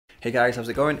Hey guys, how's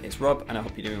it going? It's Rob and I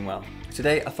hope you're doing well.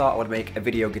 Today I thought I would make a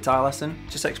video guitar lesson,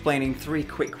 just explaining 3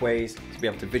 quick ways to be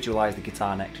able to visualise the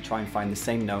guitar neck to try and find the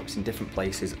same notes in different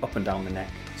places up and down the neck,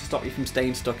 to stop you from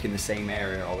staying stuck in the same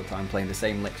area all the time, playing the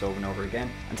same licks over and over again,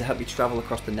 and to help you travel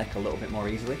across the neck a little bit more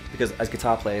easily, because as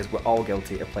guitar players we're all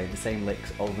guilty of playing the same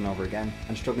licks over and over again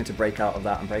and struggling to break out of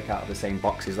that and break out of the same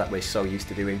boxes that we're so used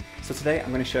to doing. So today I'm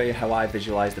going to show you how I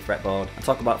visualise the fretboard and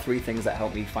talk about 3 things that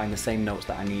help me find the same notes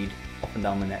that I need up and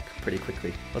down the neck pretty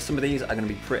quickly. Well, some of these are going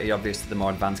to be pretty obvious to the more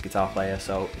advanced guitar player,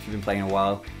 so if you've been playing a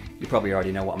while, you probably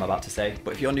already know what I'm about to say.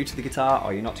 But if you're new to the guitar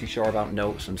or you're not too sure about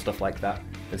notes and stuff like that,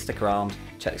 then stick around,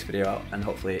 check this video out, and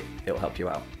hopefully it'll help you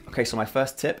out. Okay, so my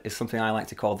first tip is something I like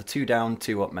to call the 2 down,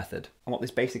 2 up method. And what this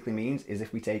basically means is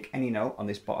if we take any note on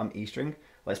this bottom E string,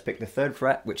 let's pick the 3rd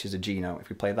fret, which is a G note. If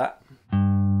we play that,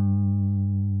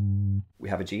 we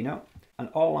have a G note. And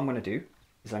all I'm going to do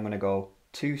is I'm going to go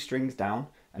 2 strings down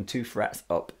and 2 frets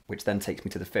up, which then takes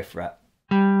me to the 5th fret.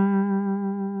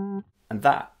 And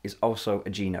that is also a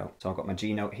G note. So I've got my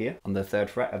G note here on the 3rd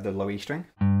fret of the low E string.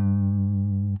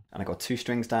 And I got 2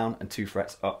 strings down and 2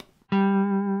 frets up.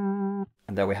 And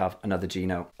there we have another G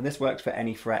note. And this works for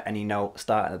any fret, any note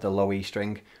starting at the low E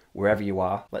string, wherever you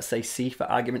are. Let's say C for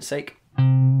argument's sake.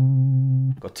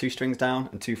 Got 2 strings down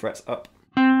and 2 frets up.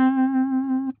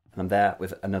 And I'm there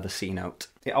with another C note.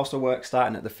 It also works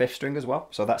starting at the 5th string as well.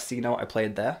 So that C note I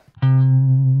played there,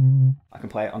 I can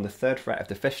play it on the 3rd fret of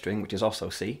the 5th string, which is also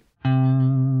C.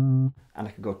 And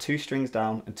I can go 2 strings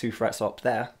down and 2 frets up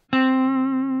there.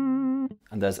 And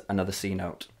there's another C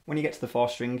note. When you get to the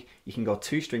 4th string, you can go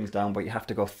 2 strings down, but you have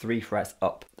to go 3 frets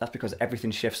up. That's because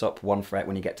everything shifts up 1 fret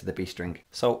when you get to the B string.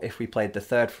 So if we played the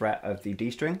 3rd fret of the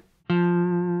D string,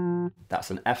 that's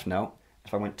an F note.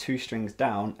 If I went 2 strings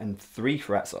down and 3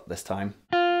 frets up this time,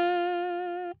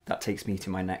 that takes me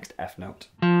to my next F note.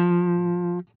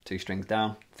 2 strings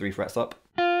down, 3 frets up,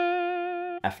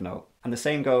 F note. And the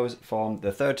same goes from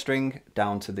the 3rd string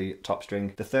down to the top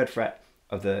string. The 3rd fret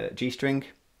of the G string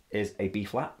is a B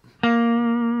flat.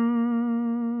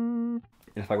 And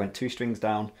if I went 2 strings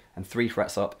down and 3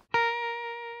 frets up,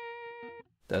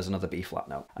 there's another B flat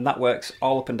note. And that works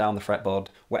all up and down the fretboard,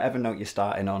 whatever note you're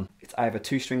starting on. It's either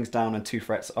 2 strings down and 2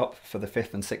 frets up for the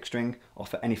 5th and 6th string, or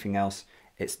for anything else,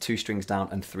 it's 2 strings down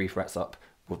and 3 frets up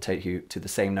will take you to the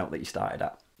same note that you started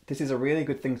at. This is a really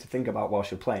good thing to think about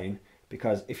whilst you're playing,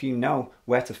 because if you know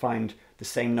where to find the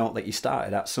same note that you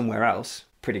started at somewhere else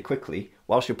pretty quickly,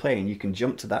 whilst you're playing you can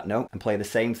jump to that note and play the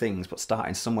same things but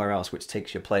starting somewhere else, which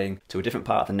takes your playing to a different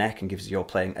part of the neck and gives your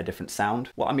playing a different sound.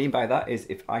 What I mean by that is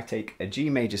if I take a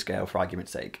G major scale for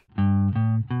argument's sake,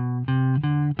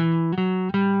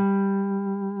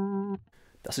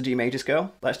 that's a G major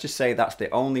scale. Let's just say that's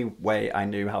the only way I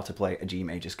knew how to play a G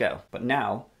major scale. But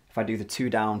now if I do the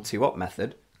 2 down, 2 up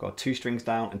method, got 2 strings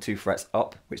down and 2 frets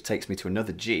up, which takes me to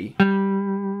another G.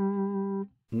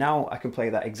 Now I can play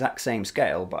that exact same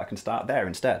scale, but I can start there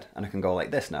instead, and I can go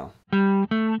like this now.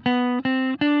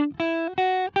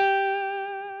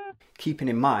 Keeping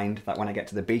in mind that when I get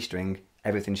to the B string,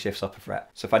 everything shifts up a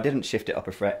fret. So if I didn't shift it up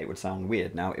a fret, it would sound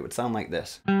weird. Now it would sound like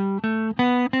this.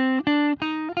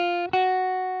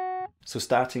 So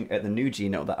starting at the new G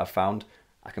note that I've found,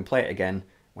 I can play it again.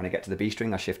 When I get to the B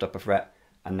string, I shift up a fret,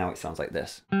 and now it sounds like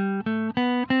this.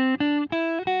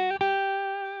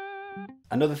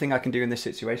 Another thing I can do in this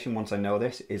situation once I know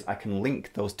this is I can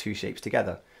link those 2 shapes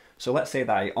together. So let's say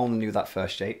that I only knew that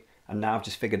first shape, and now I've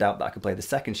just figured out that I could play the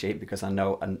 2nd shape because I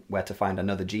know where to find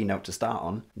another G note to start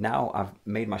on. Now I've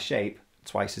made my shape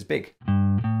twice as big.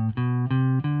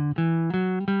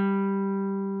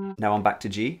 Now I'm back to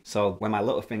G, so where my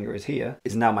little finger is here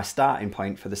is now my starting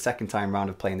point for the 2nd time round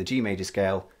of playing the G major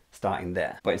scale, starting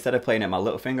there. But instead of playing at my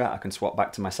little finger, I can swap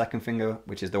back to my 2nd finger,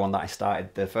 which is the one that I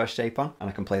started the first shape on, and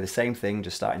I can play the same thing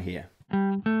just starting here.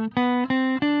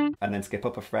 And then skip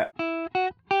up a fret.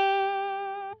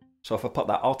 So if I put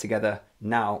that all together,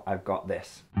 now I've got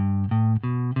this.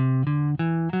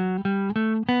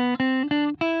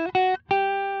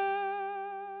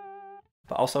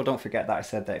 But also don't forget that I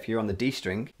said that if you're on the D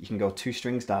string, you can go 2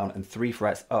 strings down and 3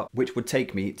 frets up, which would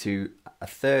take me to a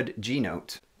 3rd G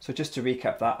note. So just to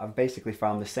recap that, I've basically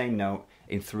found the same note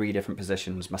in 3 different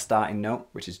positions. My starting note,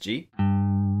 which is G.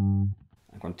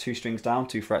 I've gone 2 strings down,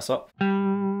 2 frets up.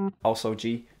 Also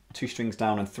G, 2 strings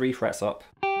down and 3 frets up.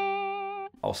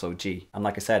 Also G. And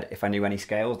like I said, if I knew any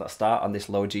scales that start on this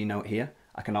low G note here,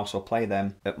 I can also play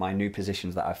them at my new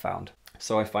positions that I've found.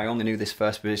 So if I only knew this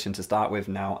first position to start with,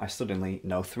 now I suddenly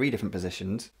know 3 different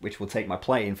positions, which will take my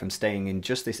playing from staying in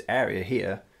just this area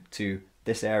here to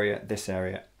this area,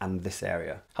 and this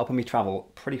area, helping me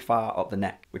travel pretty far up the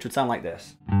neck, which would sound like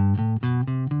this.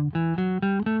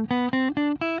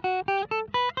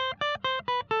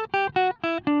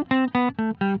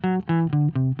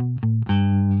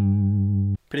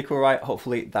 Pretty cool, right?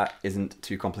 Hopefully that isn't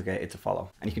too complicated to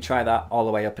follow. And you can try that all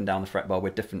the way up and down the fretboard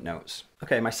with different notes.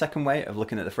 Okay, my second way of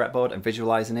looking at the fretboard and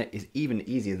visualizing it is even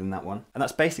easier than that one. And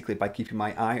that's basically by keeping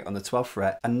my eye on the 12th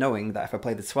fret and knowing that if I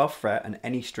play the 12th fret on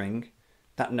any string,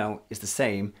 that note is the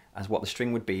same as what the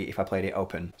string would be if I played it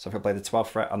open. So if I play the 12th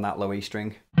fret on that low E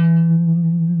string,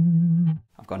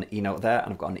 I've got an E note there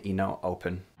and I've got an E note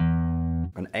open.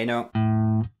 I've got an A note,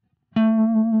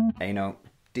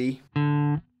 D,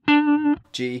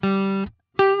 G,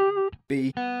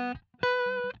 B,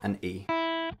 and E.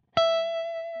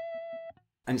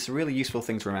 And it's a really useful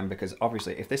thing to remember because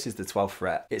obviously if this is the 12th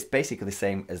fret, it's basically the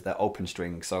same as the open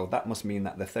string. So that must mean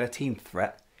that the 13th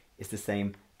fret is the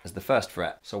same as the 1st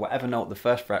fret. So whatever note the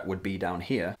 1st fret would be down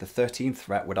here, the 13th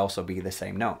fret would also be the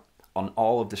same note on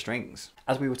all of the strings.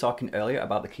 As we were talking earlier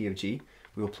about the key of G,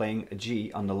 we were playing a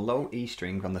G on the low E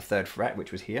string on the 3rd fret,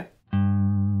 which was here.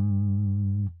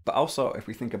 But also, if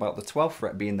we think about the 12th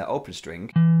fret being the open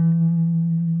string,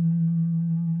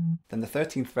 then the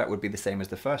 13th fret would be the same as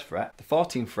the 1st fret, the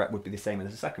 14th fret would be the same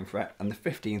as the 2nd fret, and the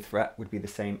 15th fret would be the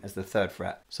same as the 3rd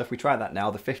fret. So if we try that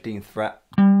now, the 15th fret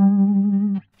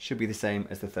should be the same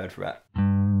as the 3rd fret.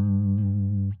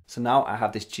 So now I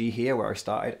have this G here where I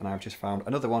started, and I've just found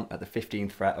another one at the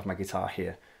 15th fret of my guitar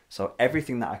here. So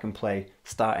everything that I can play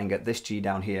starting at this G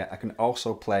down here, I can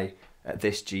also play at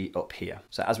this G up here.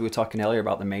 So as we were talking earlier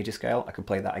about the major scale, I can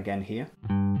play that again here.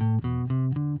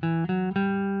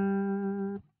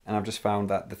 And I've just found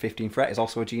that the 15th fret is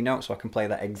also a G note, so I can play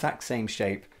that exact same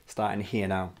shape starting here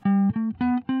now.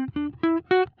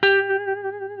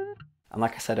 And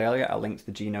like I said earlier, I linked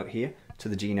the G note here to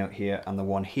the G note here and the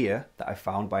one here that I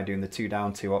found by doing the 2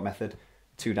 down, 2 up method,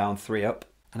 2 down, 3 up.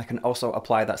 And I can also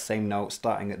apply that same note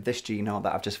starting at this G note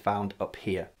that I've just found up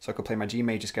here. So I could play my G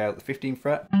major scale at the 15th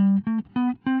fret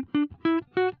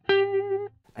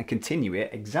and continue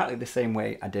it exactly the same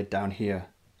way I did down here.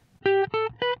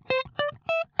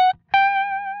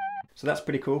 So that's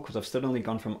pretty cool because I've suddenly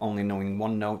gone from only knowing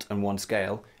one note and one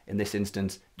scale, in this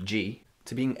instance G,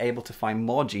 to being able to find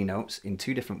more G notes in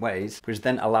 2 different ways, which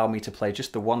then allow me to play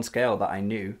just the one scale that I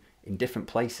knew in different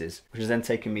places, which has then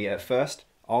taken me at first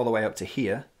all the way up to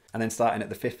here, and then starting at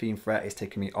the 15th fret is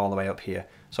taking me all the way up here.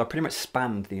 So I pretty much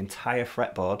spanned the entire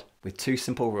fretboard with 2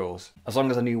 simple rules. As long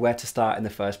as I knew where to start in the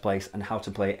first place and how to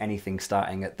play anything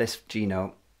starting at this G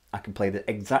note, I can play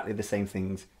exactly the same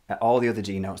things at all the other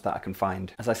G notes that I can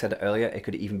find. As I said earlier, it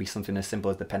could even be something as simple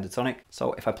as the pentatonic.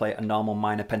 So if I play a normal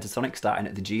minor pentatonic starting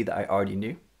at the G that I already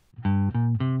knew,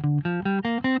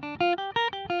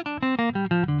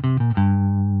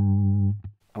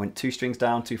 I went 2 strings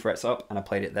down, 2 frets up, and I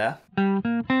played it there.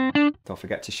 Don't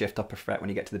forget to shift up a fret when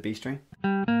you get to the B string.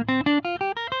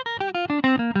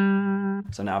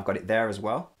 So now I've got it there as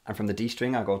well. And from the D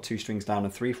string, I'll go 2 strings down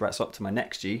and 3 frets up to my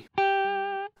next G.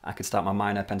 I could start my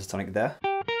minor pentatonic there.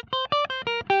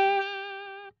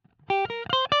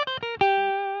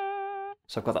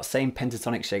 So I've got that same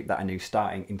pentatonic shape that I knew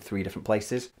starting in 3 different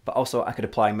places, but also I could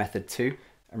apply method 2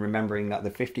 and remembering that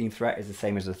the 15th fret is the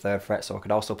same as the 3rd fret, so I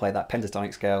could also play that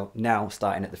pentatonic scale now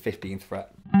starting at the 15th fret.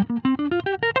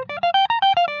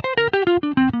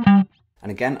 And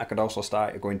again, I could also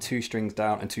start going 2 strings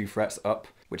down and 2 frets up,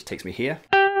 which takes me here.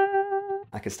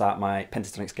 I could start my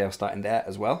pentatonic scale starting there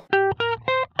as well.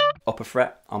 Up a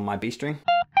fret on my B string.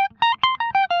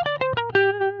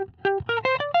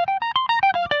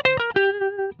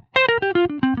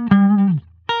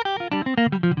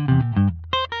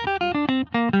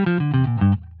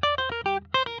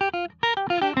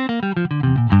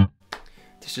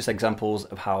 It's just examples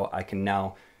of how I can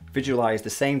now visualize the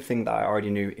same thing that I already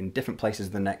knew in different places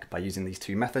of the neck by using these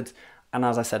 2 methods. And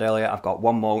as I said earlier, I've got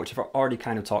one more which I've already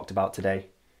kind of talked about today,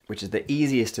 which is the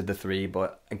easiest of the 3,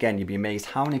 but again, you'd be amazed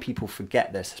how many people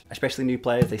forget this, especially new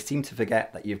players. They seem to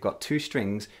forget that you've got 2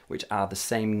 strings which are the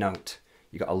same note.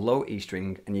 You've got a low E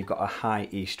string and you've got a high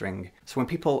E string. So when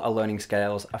people are learning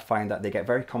scales, I find that they get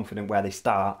very confident where they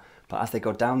start, but as they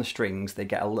go down the strings, they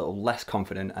get a little less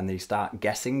confident and they start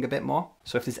guessing a bit more.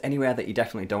 So if there's anywhere that you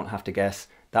definitely don't have to guess,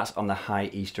 that's on the high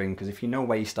E string, because if you know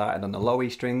where you started on the low E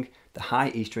string, the high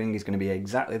E string is going to be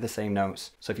exactly the same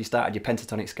notes. So if you started your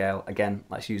pentatonic scale, again,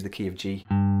 let's use the key of G.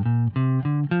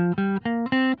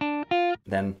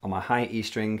 Then on my high E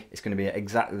string, it's going to be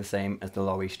exactly the same as the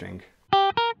low E string.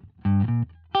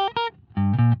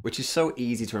 Which is so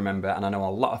easy to remember, and I know a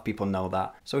lot of people know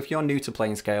that. So if you're new to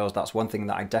playing scales, that's one thing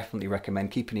that I definitely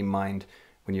recommend keeping in mind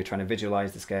when you're trying to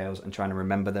visualize the scales and trying to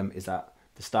remember them, is that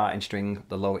the starting string,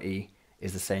 the low E,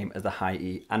 is the same as the high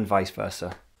E and vice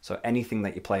versa. So anything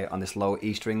that you play on this low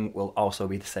E string will also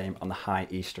be the same on the high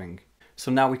E string.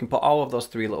 So now we can put all of those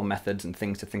 3 little methods and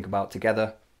things to think about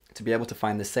together to be able to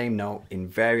find the same note in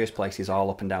various places all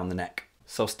up and down the neck.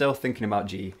 So still thinking about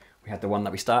G, we had the one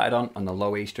that we started on the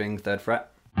low E string, 3rd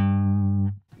fret.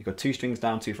 We got 2 strings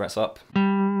down, 2 frets up.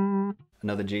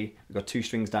 Another G. We got 2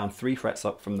 strings down, 3 frets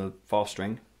up from the 4th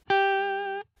string.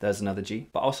 There's another G.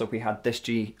 But also we had this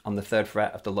G on the 3rd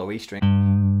fret of the low E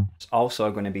string. It's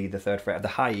also going to be the 3rd fret of the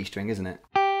high E string, isn't it?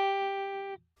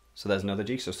 So there's another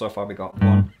G. So far we got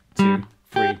 1, 2,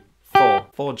 3, 4.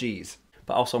 4 Gs.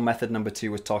 But also method number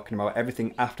 2 was talking about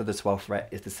everything after the 12th fret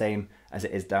is the same as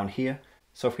it is down here.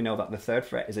 So if we know that the 3rd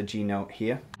fret is a G note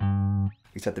here,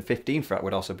 we said the 15th fret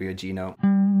would also be a G note.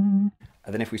 And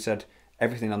then if we said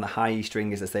everything on the high E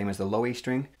string is the same as the low E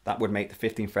string, that would make the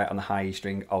 15th fret on the high E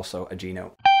string also a G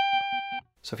note.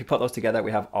 So if you put those together,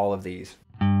 we have all of these.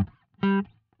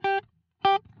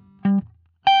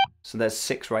 So there's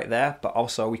 6 right there, but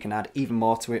also we can add even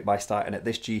more to it by starting at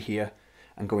this G here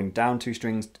and going down 2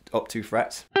 strings, up 2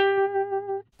 frets,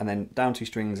 and then down 2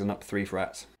 strings and up 3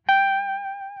 frets.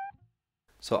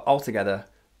 So altogether,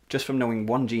 just from knowing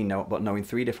one G note but knowing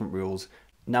 3 different rules,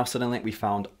 now suddenly we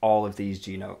found all of these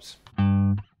G notes.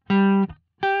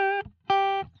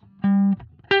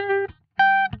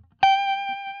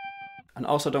 And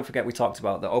also don't forget we talked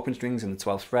about the open strings in the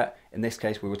 12th fret. In this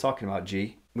case we were talking about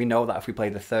G. We know that if we play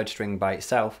the 3rd string by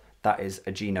itself, that is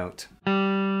a G note.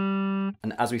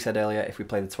 And as we said earlier, if we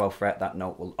play the 12th fret, that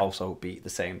note will also be the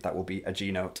same. That will be a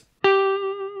G note.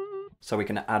 So we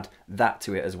can add that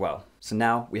to it as well. So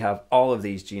now we have all of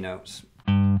these G notes.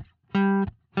 And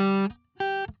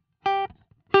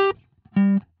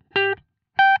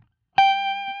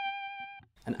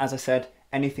as I said,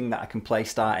 anything that I can play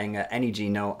starting at any G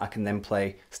note, I can then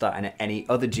play starting at any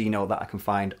other G note that I can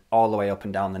find all the way up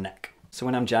and down the neck. So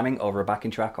when I'm jamming over a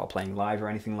backing track or playing live or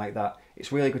anything like that,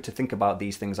 it's really good to think about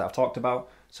these things that I've talked about,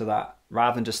 so that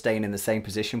rather than just staying in the same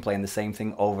position, playing the same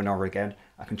thing over and over again,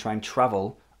 I can try and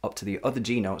travel up to the other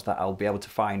G notes that I'll be able to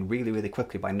find really, really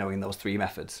quickly by knowing those 3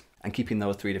 methods and keeping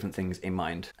those 3 different things in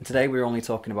mind. And today we're only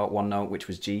talking about one note, which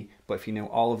was G, but if you know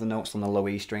all of the notes on the low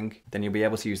E string, then you'll be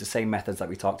able to use the same methods that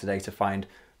we talked today to find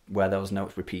where those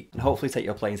notes repeat, and hopefully take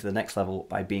your playing to the next level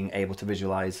by being able to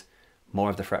visualize more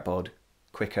of the fretboard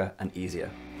quicker and easier.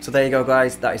 So there you go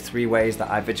guys, that is 3 ways that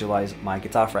I visualize my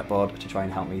guitar fretboard to try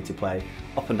and help me to play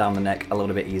up and down the neck a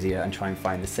little bit easier and try and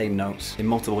find the same notes in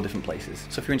multiple different places.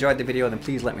 So if you enjoyed the video, then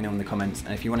please let me know in the comments,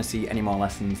 and if you want to see any more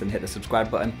lessons, then hit the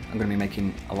subscribe button. I'm going to be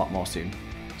making a lot more soon.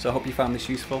 So I hope you found this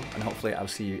useful, and hopefully I'll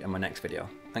see you in my next video.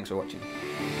 Thanks for watching.